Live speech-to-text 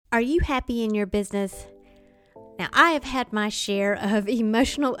Are you happy in your business? Now, I have had my share of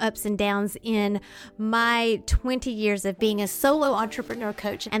emotional ups and downs in my 20 years of being a solo entrepreneur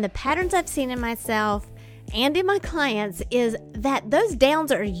coach. And the patterns I've seen in myself and in my clients is that those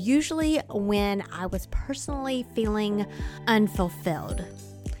downs are usually when I was personally feeling unfulfilled.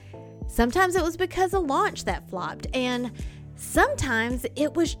 Sometimes it was because of launch that flopped, and sometimes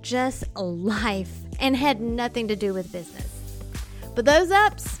it was just life and had nothing to do with business. But those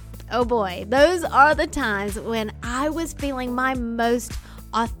ups, oh boy, those are the times when I was feeling my most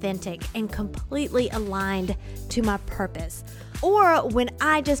authentic and completely aligned to my purpose, or when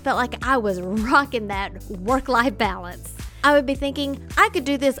I just felt like I was rocking that work-life balance. I would be thinking I could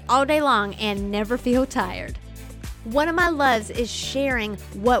do this all day long and never feel tired. One of my loves is sharing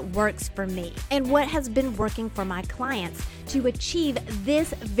what works for me and what has been working for my clients to achieve this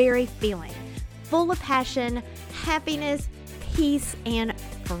very feeling, full of passion, happiness, peace, and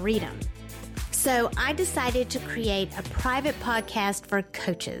freedom. So I decided to create a private podcast for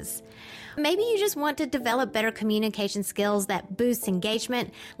coaches. Maybe you just want to develop better communication skills that boosts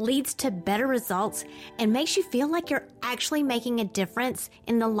engagement, leads to better results, and makes you feel like you're actually making a difference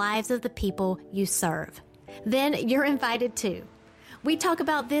in the lives of the people you serve. Then you're invited too. We talk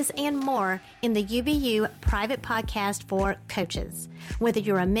about this and more in the UBU private podcast for coaches. Whether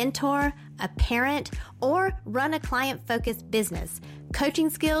you're a mentor, a parent, or run a client-focused business, coaching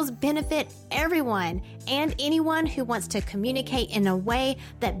skills benefit everyone and anyone who wants to communicate in a way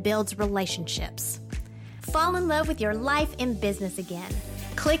that builds relationships. Fall in love with your life and business again.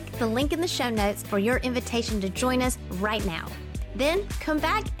 Click the link in the show notes for your invitation to join us right now. Then come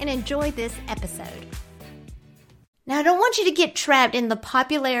back and enjoy this episode. Now, I don't want you to get trapped in the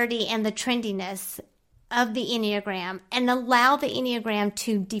popularity and the trendiness of the Enneagram and allow the Enneagram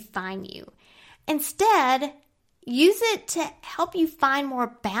to define you. Instead, use it to help you find more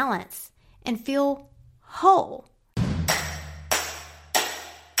balance and feel whole.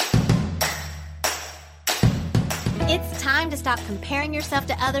 It's time to stop comparing yourself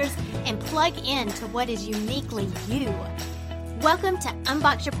to others and plug into what is uniquely you. Welcome to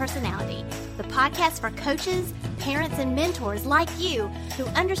Unbox Your Personality, the podcast for coaches, parents, and mentors like you who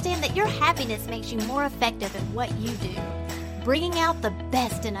understand that your happiness makes you more effective at what you do, bringing out the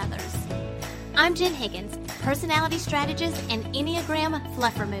best in others. I'm Jen Higgins, personality strategist and Enneagram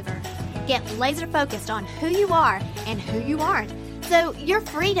fluff remover. Get laser focused on who you are and who you aren't, so you're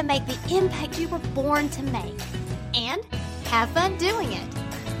free to make the impact you were born to make. And have fun doing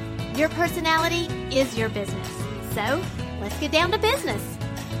it. Your personality is your business. So, let's get down to business.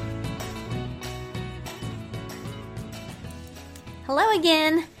 Hello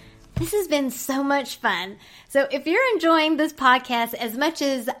again. This has been so much fun. So if you're enjoying this podcast as much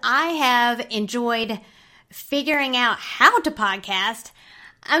as I have enjoyed figuring out how to podcast,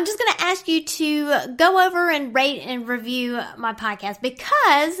 I'm just going to ask you to go over and rate and review my podcast,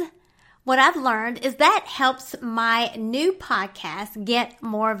 because what I've learned is that helps my new podcast get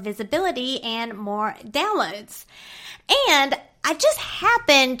more visibility and more downloads. And I just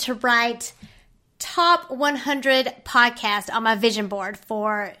happened to write top 100 podcast on my vision board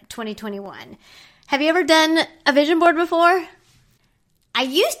for 2021. Have you ever done a vision board before? I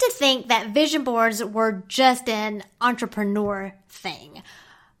used to think that vision boards were just an entrepreneur thing.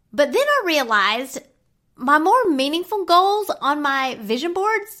 But then I realized my more meaningful goals on my vision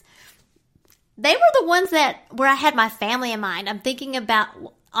boards, they were the ones where I had my family in mind. I'm thinking about,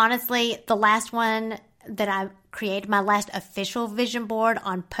 honestly, the last one that I created, my last official vision board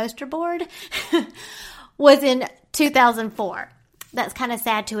on poster board, was in 2004. That's kind of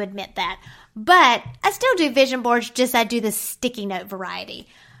sad to admit that. But I still do vision boards, just I do the sticky note variety.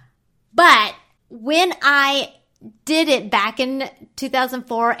 But when I did it back in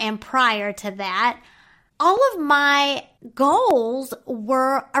 2004 and prior to that, all of my goals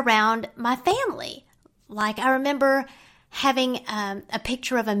were around my family. Like, I remember having a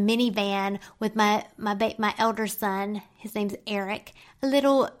picture of a minivan with my elder son. His name's Eric. A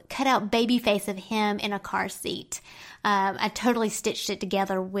little cutout baby face of him in a car seat. I totally stitched it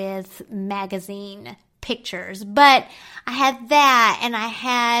together with magazine pictures. But I had that, and I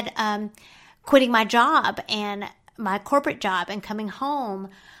had quitting my job and my corporate job and coming home,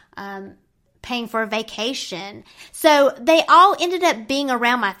 paying for a vacation. So they all ended up being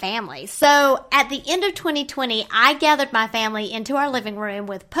around my family. So at the end of 2020, I gathered my family into our living room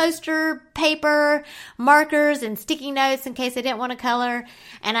with poster, paper, markers, and sticky notes in case they didn't want to color.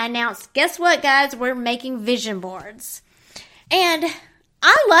 And I announced, guess what, guys? We're making vision boards. And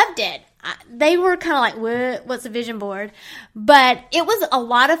I loved it. They were kind of like, what's a vision board? But it was a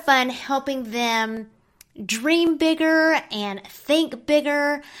lot of fun helping them dream bigger and think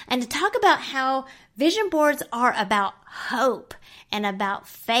bigger, and to talk about how vision boards are about hope and about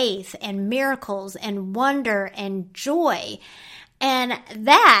faith and miracles and wonder and joy. And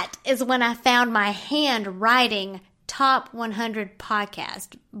that is when I found my hand writing Top 100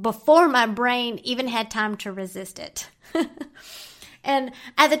 podcast before my brain even had time to resist it. And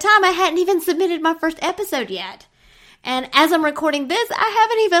at the time, I hadn't even submitted my first episode yet. And as I'm recording this, I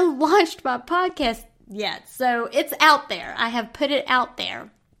haven't even launched my podcast yet. So it's out there. I have put it out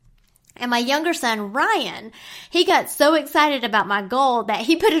there. And my younger son, Ryan, he got so excited about my goal that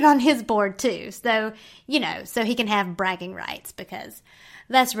he put it on his board too. So, so he can have bragging rights, because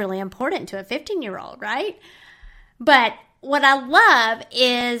that's really important to a 15-year-old, right? But what I love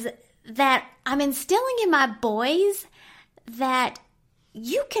is that I'm instilling in my boys that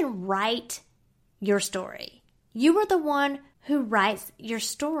you can write your story. You are the one who writes your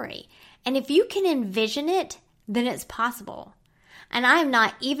story. And if you can envision it, then it's possible. And I'm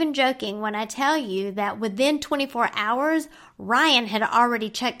not even joking when I tell you that within 24 hours, Ryan had already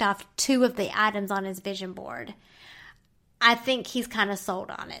checked off 2 of the items on his vision board. I think he's kind of sold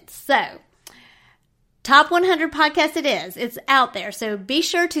on it. So, Top 100 podcast it is. It's out there. So be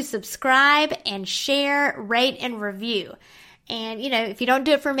sure to subscribe and share, rate, and review. And, if you don't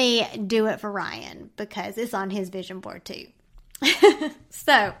do it for me, do it for Ryan, because it's on his vision board too.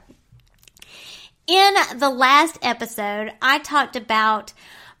 So, in the last episode, I talked about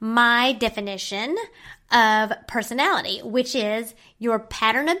my definition of personality, which is your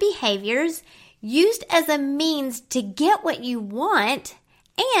pattern of behaviors used as a means to get what you want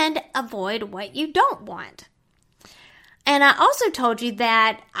and avoid what you don't want. And I also told you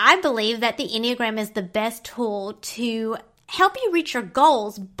that I believe that the Enneagram is the best tool to help you reach your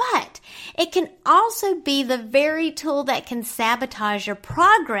goals, but it can also be the very tool that can sabotage your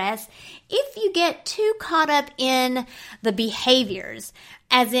progress if you get too caught up in the behaviors,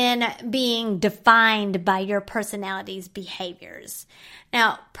 as in being defined by your personality's behaviors.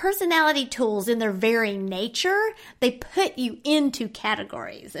 Now, personality tools in their very nature, they put you into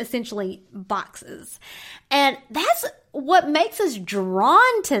categories, essentially boxes. And that's what makes us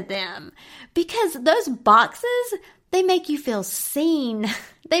drawn to them, because those boxes, they make you feel seen.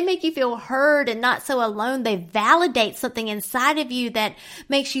 They make you feel heard and not so alone. They validate something inside of you that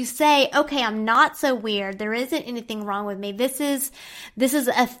makes you say, okay, I'm not so weird. There isn't anything wrong with me. This is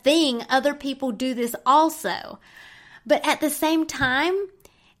a thing. Other people do this also. But at the same time,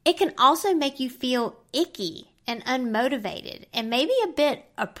 it can also make you feel icky and unmotivated and maybe a bit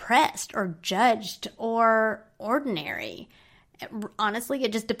oppressed or judged or ordinary. Honestly,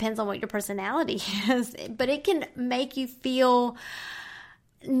 it just depends on what your personality is, but it can make you feel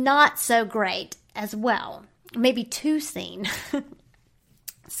not so great as well, maybe too seen.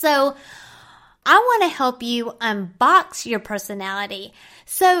 So I want to help you unbox your personality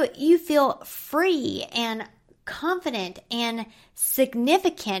so you feel free and confident and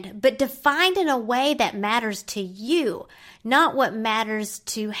significant, but defined in a way that matters to you, not what matters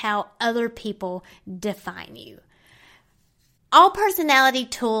to how other people define you. All personality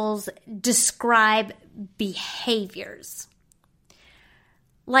tools describe behaviors.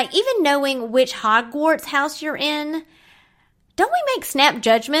 Like even knowing which Hogwarts house you're in, don't we make snap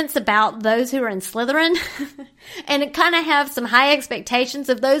judgments about those who are in Slytherin? And kind of have some high expectations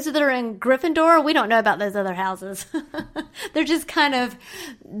of those that are in Gryffindor? We don't know about those other houses. They're just kind of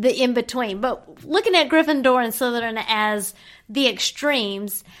the in-between. But looking at Gryffindor and Slytherin as the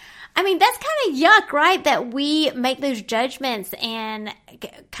extremes, I mean, that's kind of yuck, right? That we make those judgments and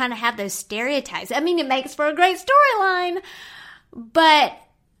kind of have those stereotypes. I mean, it makes for a great storyline, but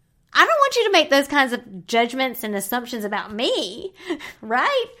I don't want you to make those kinds of judgments and assumptions about me,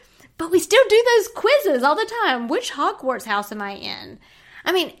 right? But we still do those quizzes all the time. Which Hogwarts house am I in?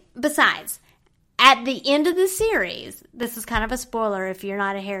 I mean, besides, at the end of the series, this is kind of a spoiler if you're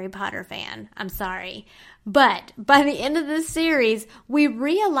not a Harry Potter fan. I'm sorry. But by the end of the series, we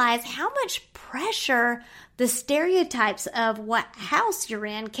realize how much pressure the stereotypes of what house you're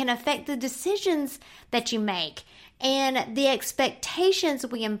in can affect the decisions that you make and the expectations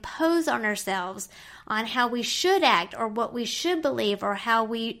we impose on ourselves on how we should act or what we should believe or how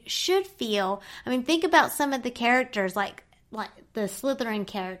we should feel. I mean, think about some of the characters like the Slytherin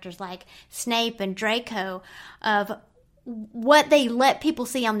characters like Snape and Draco, of what they let people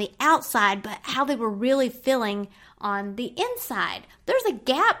see on the outside, but how they were really feeling on the inside. There's a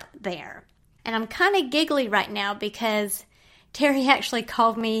gap there. And I'm kind of giggly right now because Terry actually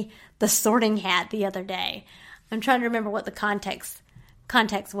called me the sorting hat the other day. I'm trying to remember what the context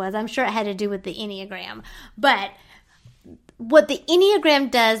was. I'm sure it had to do with the Enneagram. But what the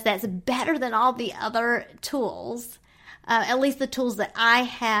Enneagram does that's better than all the other tools, at least the tools that I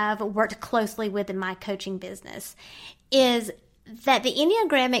have worked closely with in my coaching business, is that the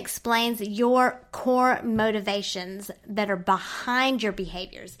Enneagram explains your core motivations that are behind your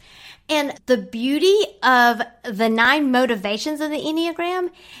behaviors. And the beauty of the 9 motivations of the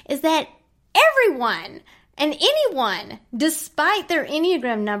Enneagram is that everyone and anyone, despite their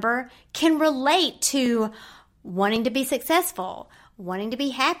Enneagram number, can relate to wanting to be successful, wanting to be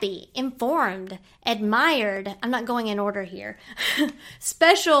happy, informed, admired. I'm not going in order here.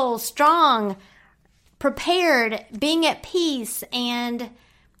 Special, strong, prepared, being at peace, and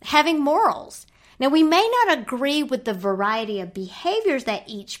having morals. Now, we may not agree with the variety of behaviors that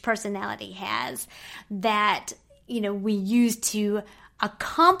each personality has that, we use to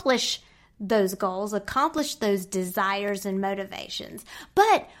accomplish those goals, accomplish those desires and motivations.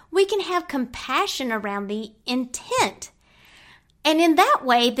 But we can have compassion around the intent. And in that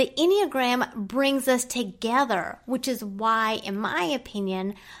way, the Enneagram brings us together, which is why, in my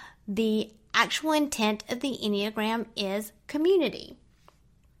opinion, the actual intent of the Enneagram is community.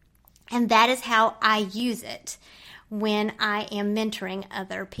 And that is how I use it when I am mentoring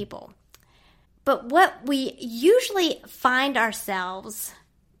other people. But what we usually find ourselves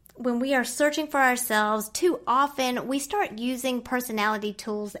when we are searching for ourselves, too often we start using personality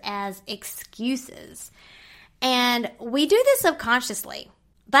tools as excuses. And we do this subconsciously.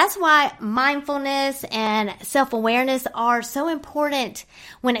 That's why mindfulness and self-awareness are so important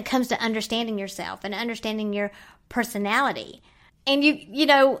when it comes to understanding yourself and understanding your personality. And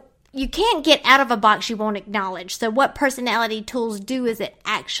you can't get out of a box you won't acknowledge. So what personality tools do is it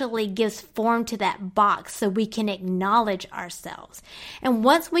actually gives form to that box so we can acknowledge ourselves. And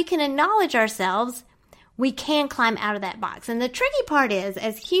once we can acknowledge ourselves, we can climb out of that box. And the tricky part is,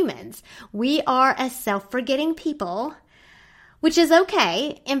 as humans, we are a self-forgetting people, which is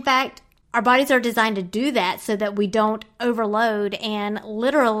okay. In fact, our bodies are designed to do that so that we don't overload and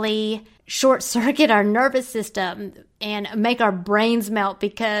literally short-circuit our nervous system and make our brains melt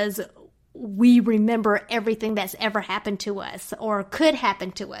because we remember everything that's ever happened to us or could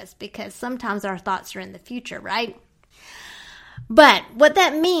happen to us, because sometimes our thoughts are in the future, right? But what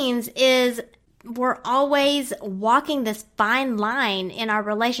that means is we're always walking this fine line in our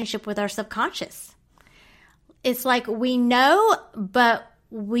relationship with our subconscious. It's like we know, but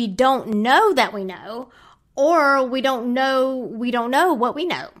we don't know that we know, or we don't know what we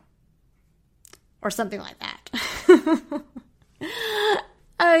know, or something like that.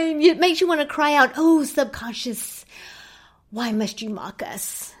 It makes you want to cry out, "Oh, subconscious, why must you mock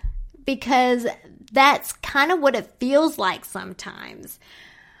us?" Because that's kind of what it feels like sometimes.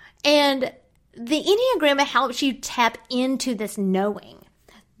 And the Enneagram helps you tap into this knowing.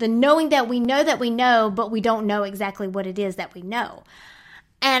 The knowing that we know, but we don't know exactly what it is that we know.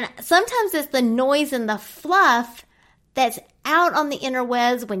 And sometimes it's the noise and the fluff that's out on the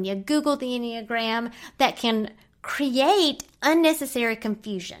interwebs when you Google the Enneagram that can create unnecessary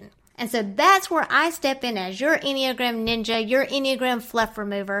confusion. And so that's where I step in as your Enneagram ninja, your Enneagram fluff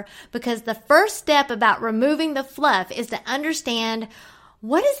remover, because the first step about removing the fluff is to understand,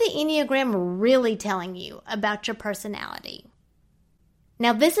 what is the Enneagram really telling you about your personality?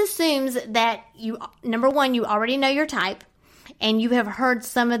 Now, this assumes that number one, you already know your type, and you have heard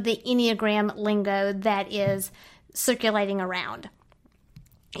some of the Enneagram lingo that is circulating around.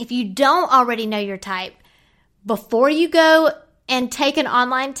 If you don't already know your type, before you go and take an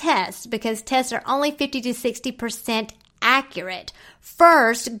online test, because tests are only 50 to 60% accurate,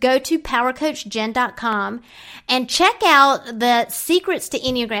 first go to powercoachjen.com and check out the secrets to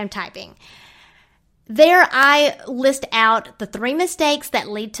Enneagram typing. There I list out the 3 mistakes that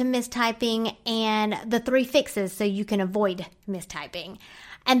lead to mistyping and the 3 fixes so you can avoid mistyping.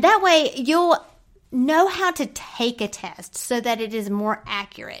 And that way you'll know how to take a test so that it is more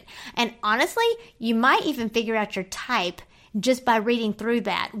accurate. And honestly, you might even figure out your type just by reading through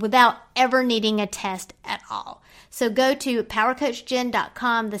that without ever needing a test at all. So go to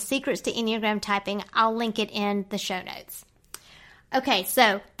powercoachjen.com, the secrets to Enneagram typing. I'll link it in the show notes. Okay,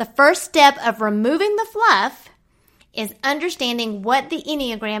 so the first step of removing the fluff is understanding what the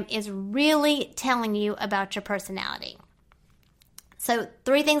Enneagram is really telling you about your personality. So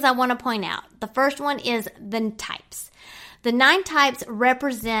 3 things I want to point out. The first one is the types. The 9 types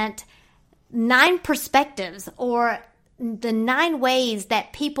represent 9 perspectives, or the 9 ways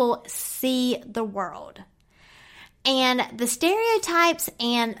that people see the world. And the stereotypes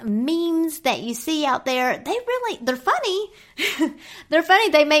and memes that you see out there, they're funny. They're funny.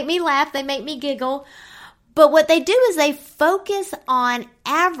 They make me laugh. They make me giggle. But what they do is they focus on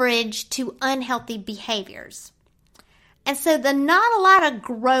average to unhealthy behaviors. And so not a lot of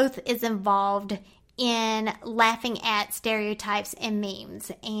growth is involved in laughing at stereotypes and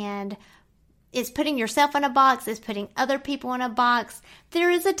memes. And it's putting yourself in a box, it's putting other people in a box.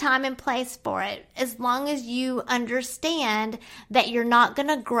 There is a time and place for it, as long as you understand that you're not going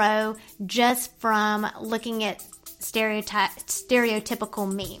to grow just from looking at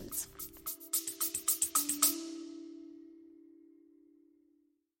stereotypical memes.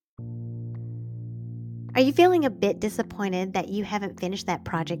 Are you feeling a bit disappointed that you haven't finished that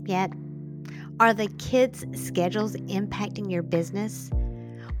project yet? Are the kids' schedules impacting your business?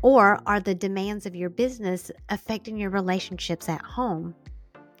 Or are the demands of your business affecting your relationships at home?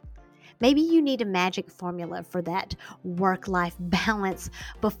 Maybe you need a magic formula for that work-life balance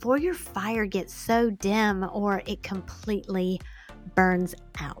before your fire gets so dim or it completely burns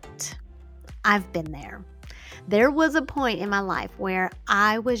out. I've been there. There was a point in my life where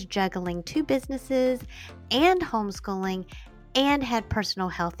I was juggling 2 businesses and homeschooling and had personal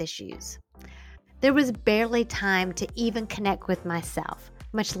health issues. There was barely time to even connect with myself,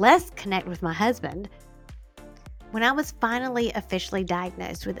 much less connect with my husband. When I was finally officially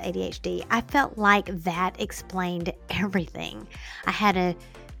diagnosed with ADHD, I felt like that explained everything. I had a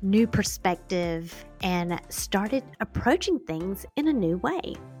new perspective and started approaching things in a new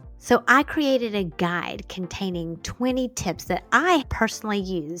way. So I created a guide containing 20 tips that I personally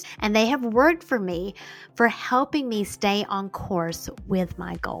use, and they have worked for me for helping me stay on course with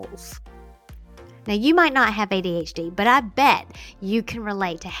my goals. Now, you might not have ADHD, but I bet you can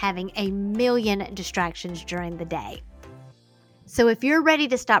relate to having a million distractions during the day. So if you're ready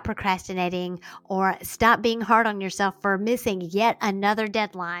to stop procrastinating or stop being hard on yourself for missing yet another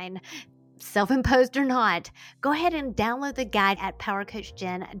deadline, self-imposed or not, go ahead and download the guide at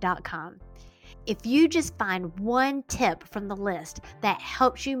powercoachjen.com. If you just find one tip from the list that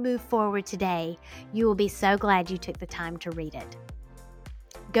helps you move forward today, you will be so glad you took the time to read it.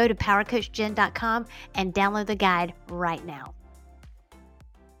 Go to powercoachjen.com and download the guide right now.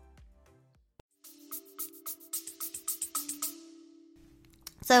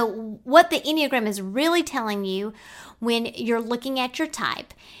 So what the Enneagram is really telling you when you're looking at your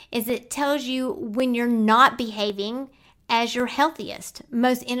type is it tells you when you're not behaving as your healthiest,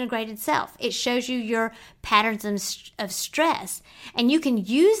 most integrated self. It shows you your patterns of stress. And you can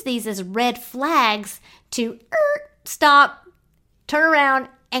use these as red flags to stop, turn around,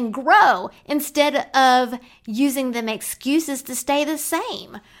 and grow instead of using them excuses to stay the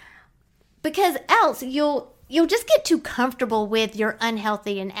same. Because else you'll just get too comfortable with your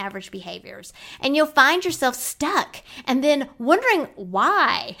unhealthy and average behaviors, and you'll find yourself stuck and then wondering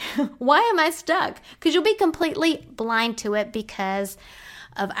why. Why am I stuck? Because you'll be completely blind to it because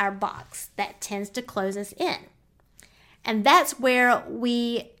of our box that tends to close us in. And that's where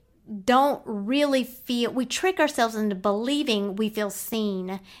we don't really feel, we trick ourselves into believing we feel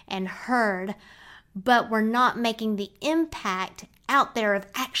seen and heard, but we're not making the impact out there of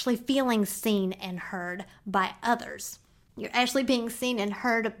actually feeling seen and heard by others. You're actually being seen and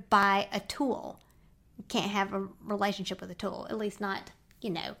heard by a tool. You can't have a relationship with a tool, at least not,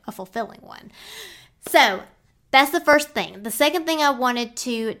 a fulfilling one. So that's the first thing. The second thing I wanted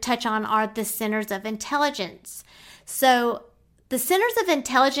to touch on are the centers of intelligence. So the centers of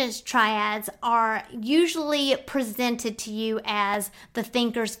intelligence triads are usually presented to you as the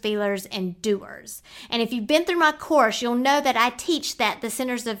thinkers, feelers, and doers. And if you've been through my course, you'll know that I teach that the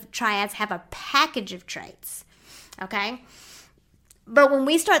centers of triads have a package of traits, okay? But when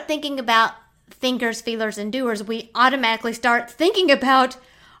we start thinking about thinkers, feelers, and doers, we automatically start thinking about,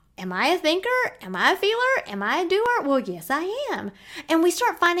 am I a thinker? Am I a feeler? Am I a doer? Well, yes, I am. And we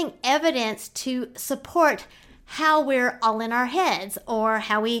start finding evidence to support how we're all in our heads, or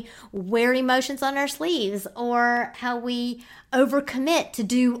how we wear emotions on our sleeves, or how we overcommit to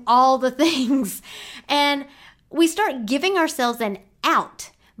do all the things. And we start giving ourselves an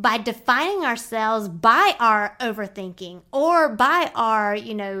out by defining ourselves by our overthinking or by our,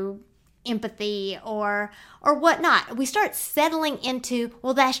 empathy or whatnot. We start settling into,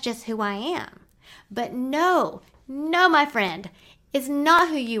 well, that's just who I am. But no, my friend. It's not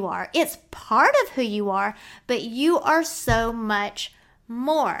who you are. It's part of who you are, but you are so much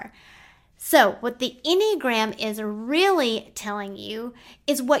more. So what the Enneagram is really telling you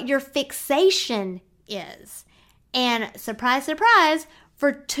is what your fixation is. And surprise, surprise,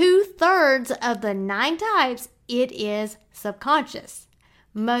 for 2/3 of the 9 types, it is subconscious.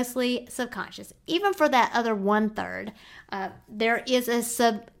 Mostly subconscious. Even for that other 1/3, there is a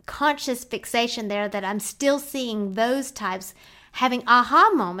subconscious fixation there that I'm still seeing those types having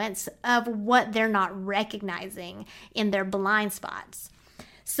aha moments of what they're not recognizing in their blind spots.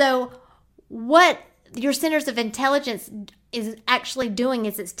 So what your centers of intelligence is actually doing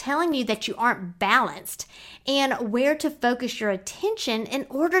is it's telling you that you aren't balanced and where to focus your attention in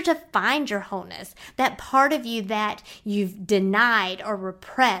order to find your wholeness, that part of you that you've denied or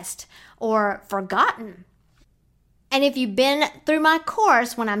repressed or forgotten. And if you've been through my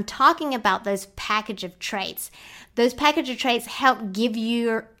course, when I'm talking about those package of traits help give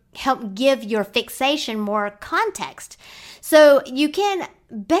your fixation more context. So you can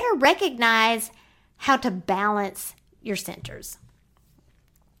better recognize how to balance your centers.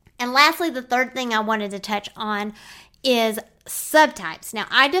 And lastly, the third thing I wanted to touch on is subtypes. Now,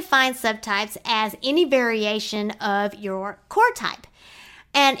 I define subtypes as any variation of your core type.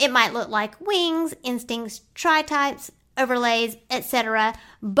 And it might look like wings, instincts, tri-types, overlays, etc.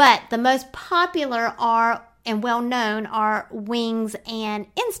 But the most popular are and well-known are wings and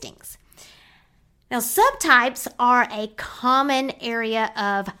instincts. Now, subtypes are a common area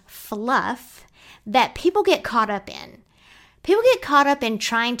of fluff that people get caught up in. People get caught up in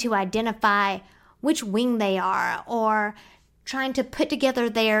trying to identify which wing they are or trying to put together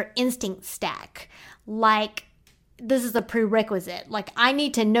their instinct stack. Like, this is a prerequisite. Like, I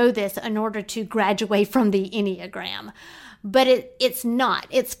need to know this in order to graduate from the Enneagram. But it's not.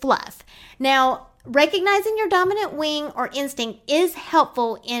 It's fluff. Now, recognizing your dominant wing or instinct is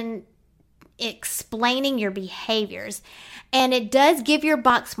helpful in explaining your behaviors. And it does give your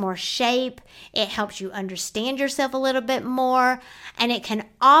box more shape. It helps you understand yourself a little bit more. And it can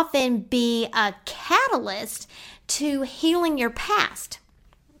often be a catalyst to healing your past.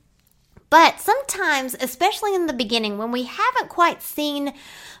 But sometimes, especially in the beginning, when we haven't quite seen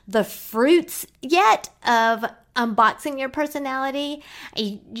the fruits yet of unboxing your personality,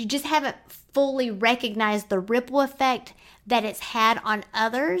 you just haven't fully recognized the ripple effect that it's had on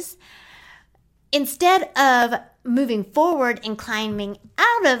others. Instead of moving forward and climbing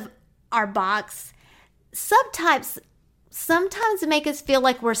out of our box, subtypes sometimes make us feel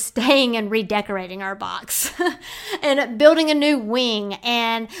like we're staying and redecorating our box and building a new wing.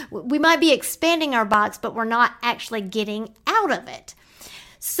 And we might be expanding our box, but we're not actually getting out of it.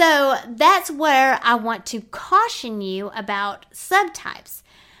 So that's where I want to caution you about subtypes.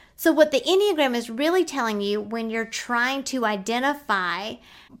 So what the Enneagram is really telling you when you're trying to identify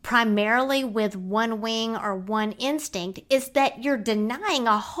primarily with one wing or one instinct is that you're denying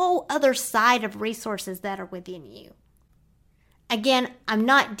a whole other side of resources that are within you. Again, I'm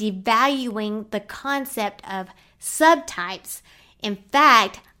not devaluing the concept of subtypes. In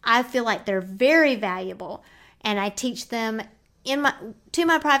fact, I feel like they're very valuable, and I teach them to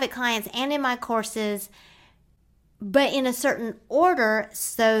my private clients and in my courses, but in a certain order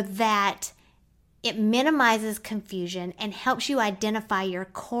so that it minimizes confusion and helps you identify your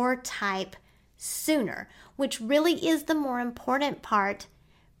core type sooner, which really is the more important part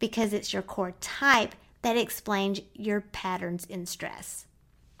because it's your core type that explains your patterns in stress.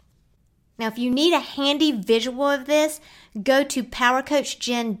 Now, if you need a handy visual of this, go to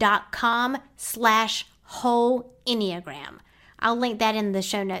powercoachjen.com/whole Enneagram. I'll link that in the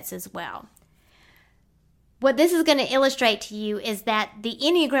show notes as well. What this is going to illustrate to you is that the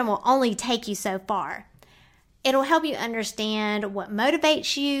Enneagram will only take you so far. It'll help you understand what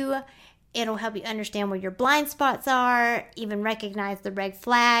motivates you. It'll help you understand where your blind spots are, even recognize the red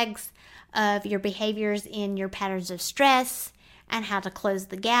flags of your behaviors in your patterns of stress and how to close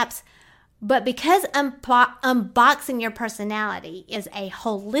the gaps. But because unboxing your personality is a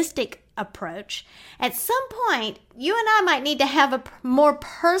holistic approach, at some point, you and I might need to have a more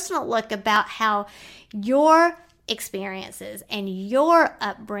personal look about how your experiences and your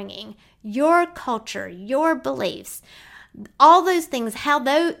upbringing, your culture, your beliefs, all those things, how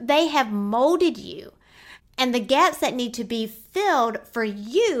they have molded you, and the gaps that need to be filled for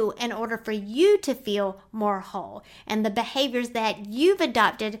you in order for you to feel more whole, and the behaviors that you've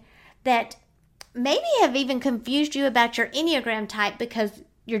adopted that maybe have even confused you about your Enneagram type because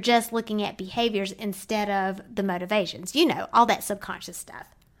you're just looking at behaviors instead of the motivations. You know, all that subconscious stuff.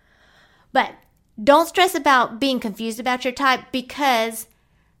 But don't stress about being confused about your type because,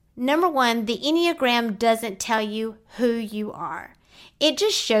 number one, the Enneagram doesn't tell you who you are. It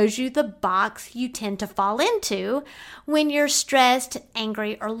just shows you the box you tend to fall into when you're stressed,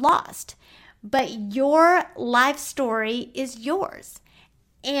 angry, or lost. But your life story is yours,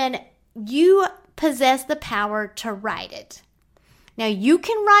 and you possess the power to write it. Now, you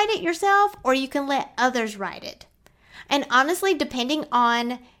can write it yourself or you can let others write it. And honestly, depending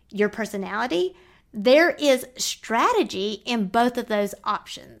on your personality, there is strategy in both of those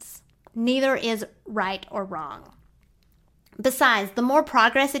options. Neither is right or wrong. Besides, the more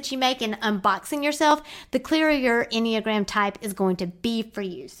progress that you make in unboxing yourself, the clearer your Enneagram type is going to be for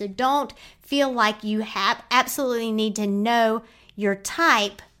you. So don't feel like you absolutely need to know your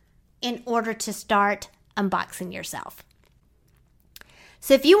type in order to start unboxing yourself.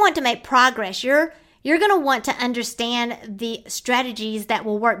 So if you want to make progress, you're going to want to understand the strategies that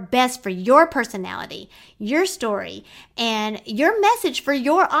will work best for your personality, your story, and your message for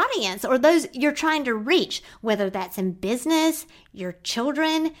your audience or those you're trying to reach, whether that's in business, your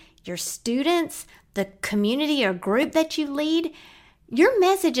children, your students, the community or group that you lead. Your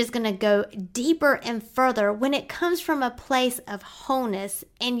message is going to go deeper and further when it comes from a place of wholeness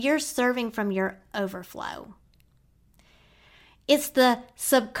and you're serving from your overflow. It's the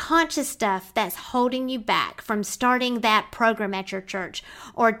subconscious stuff that's holding you back from starting that program at your church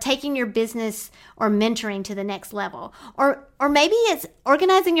or taking your business or mentoring to the next level. Or maybe it's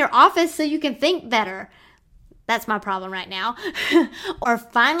organizing your office so you can think better. That's my problem right now. Or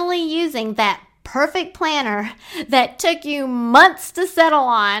finally using that perfect planner that took you months to settle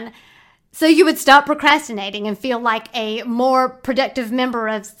on so you would stop procrastinating and feel like a more productive member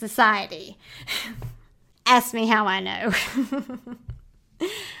of society. Ask me how I know.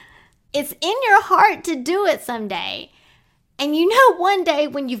 It's in your heart to do it someday. And you know one day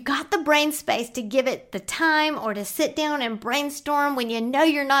when you've got the brain space to give it the time or to sit down and brainstorm when you know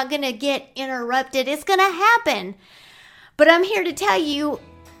you're not going to get interrupted, it's going to happen. But I'm here to tell you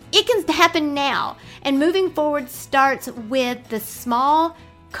it can happen now. And moving forward starts with the small,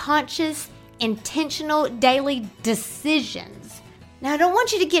 conscious, intentional daily decisions. Now, I don't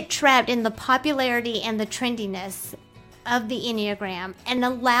want you to get trapped in the popularity and the trendiness of the Enneagram and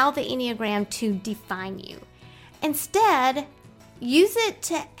allow the Enneagram to define you. Instead, use it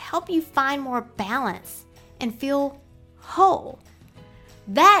to help you find more balance and feel whole.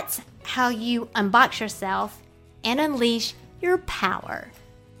 That's how you unbox yourself and unleash your power.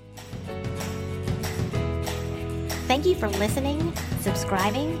 Thank you for listening,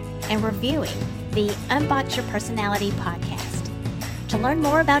 subscribing, and reviewing the Unbox Your Personality podcast. To learn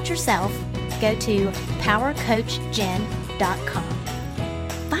more about yourself, go to powercoachjen.com.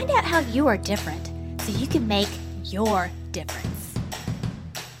 Find out how you are different so you can make your difference.